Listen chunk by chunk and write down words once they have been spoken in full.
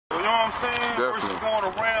I'm saying? Definitely. Versus going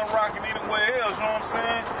to Round Rock and anywhere else, you know what I'm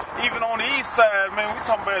saying? Even on the east side, man, we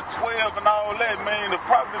talking about 12 and all that, man. The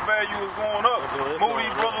property value is going up. Move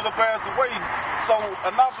these brothers up out the way. So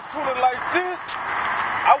an opportunity like this,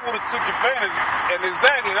 I would have took advantage, and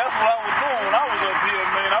exactly that's what I was doing when I was up here,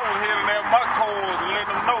 man. I was heading out my cars and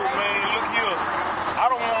letting them know, man, look here, I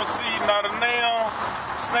don't want to see not a nail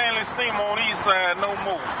Stanley Steamer on the east side no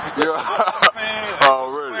more. Yeah. You know what I'm saying?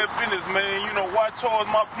 Already. Business, man. You know, why charge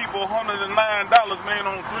my people $109, man,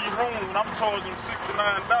 on 3 rooms, and I'm charging them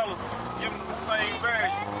 $69, giving them the same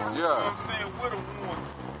value. Yeah. You know what I'm saying? We're the ones.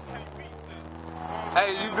 Can't beat that.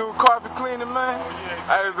 Hey, you do carpet cleaning, man? Oh, yeah.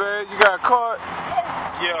 Hey, man, you got caught?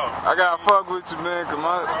 Yeah. I gotta fuck with you, man.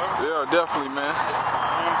 Yeah, definitely, man. You know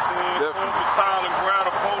what I'm saying? Definitely. Over tile and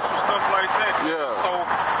ground posts and stuff like that. Yeah. So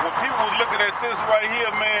when people was looking at this right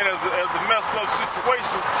here, man, as a messed up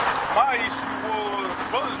situation, my issue was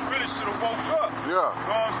brothers really should have woke up. Yeah. You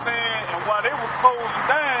know what I'm saying? And while they were closing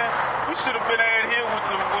down, we should have been out here with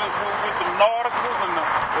the nauticals and the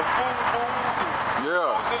food booths.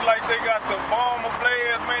 Yeah. Just like they got the bomber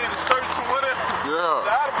blast, man, the shirts and whatever. Yeah. So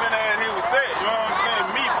I'd have been out here with that. You know what I'm saying?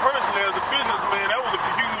 Me personally, as a businessman, that was a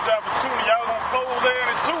huge opportunity. Y'all gonna close there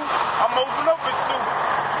at 2. I'm open up at 2. You know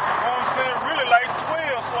what I'm saying? Really like 12,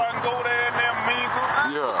 so I can go there and there mingle.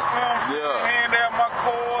 Yeah. You know what I'm saying? Yeah. Hand out my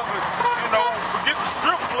cards and, you know, forget the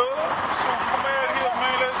strip club. So come out here,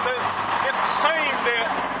 man. It's a shame that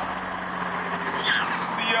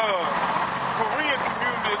the Korean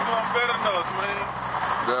community is doing better than us, man.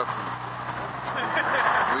 Definitely.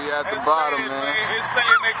 We at the It's bottom, sad, man. It stay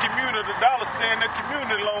in that community. The dollar stay in that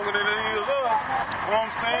community longer than it is us. You know what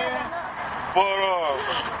I'm saying? But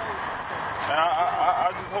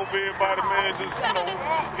I just hope everybody, man, just, you know,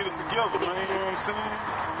 get it together, man. You know what I'm saying?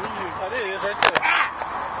 That is right there.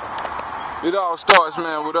 It all starts,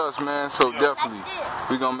 man, with us, man. So definitely,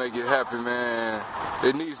 we gonna make it happen, man.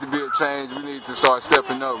 It needs to be a change. We need to start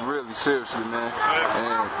stepping up, really, seriously, man.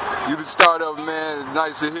 And you the start up, man. It's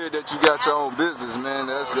nice to hear that you got your own business, man.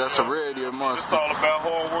 That's a rarity amongst It's all about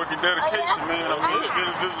hard work and dedication, man. I mean, if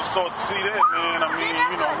individuals start to see that, man, I mean,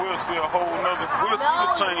 you know, we'll see we'll see the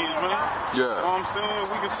change, man. Yeah. You know what I'm saying?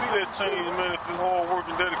 We can see that change, man, if there's hard work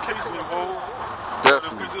and dedication involved.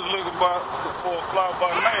 Definitely. If we just look for a fly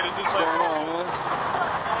by night, it just ain't Going on, man.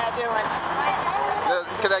 How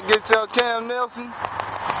Can I get to Cam Nelson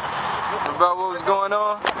about what was going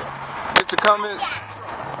on? Get your comments.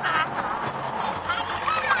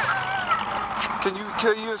 Can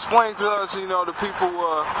you explain to us, you know, the people,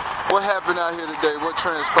 what happened out here today? What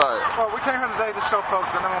transpired? Well, we came here today to show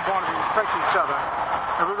folks that they're born to respect each other,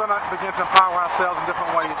 and we're going to begin to empower ourselves in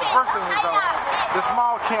different ways. The first thing is, though, this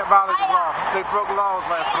mall can't violate the law. They broke laws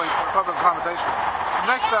last week for public accommodation. The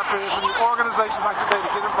next step is we need organizations like today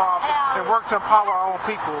to get involved and work to empower our own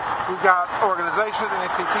people. We've got organizations,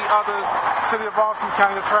 NAACP, others, City of Austin,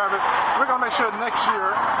 County of Travis. We're going to make sure next year,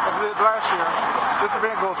 as we did last year, this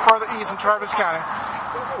event goes further east in Travis County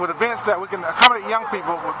with events that we can accommodate young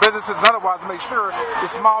people with businesses and otherwise to make sure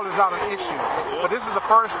this mall is not an issue. But this is the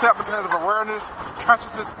first step in terms of awareness,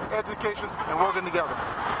 consciousness, education, and working together.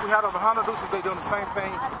 We had over 100 youths today doing the same thing,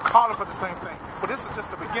 calling for the same thing. But this is just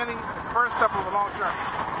the beginning, first step of a long journey.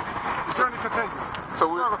 The journey continues. So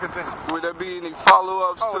the struggle continues. Would there be any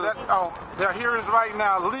follow-ups There are hearings right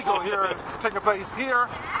now, legal hearings taking place here,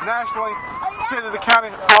 nationally, city to county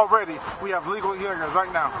already. We have legal hearings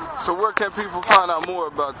right now. So where can people find out more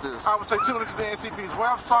about this? I would say tune into the NAACP's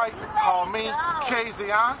website, call me,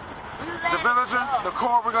 KZI, the Villager, the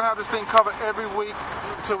Core. We're going to have this thing covered every week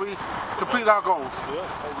until we complete our goals.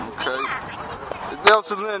 Okay.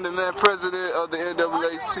 Nelson Linder, man, President of the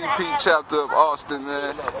NAACP chapter of Austin,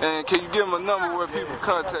 man. And can you give him a number where people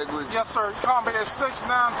contact with you? Yes, sir. Call me at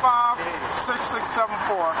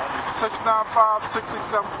 695-6674.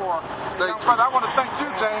 695-6674. Thank you. I want to thank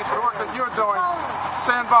you, James, for the work that you're doing.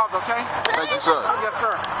 Stay involved, okay? Thank you, sir. Yes,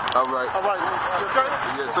 sir. All right. All right. You okay?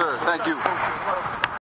 Yes, sir. Thank you.